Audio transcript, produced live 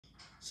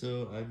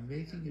So I'm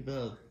making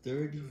about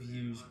 30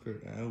 views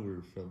per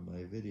hour from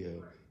my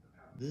video.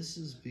 This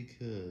is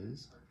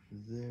because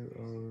there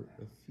are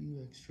a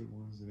few extra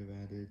ones that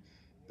I've added,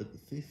 but the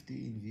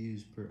 15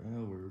 views per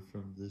hour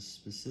from this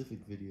specific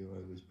video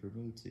I was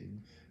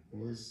promoting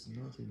was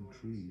not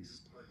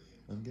increased.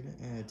 I'm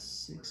gonna add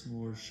 6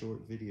 more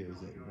short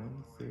videos at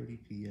 1:30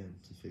 p.m.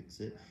 to fix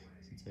it,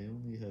 since I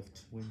only have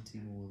 20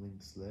 more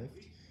links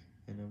left,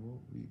 and I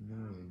won't be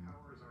knowing.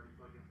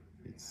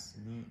 It's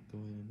not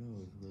going to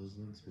know if those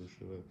links will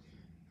show up,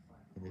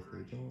 and if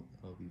they don't,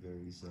 I'll be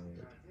very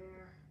sad.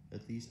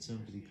 At least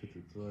somebody could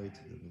reply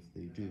to them if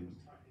they do,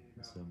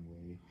 in some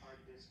way.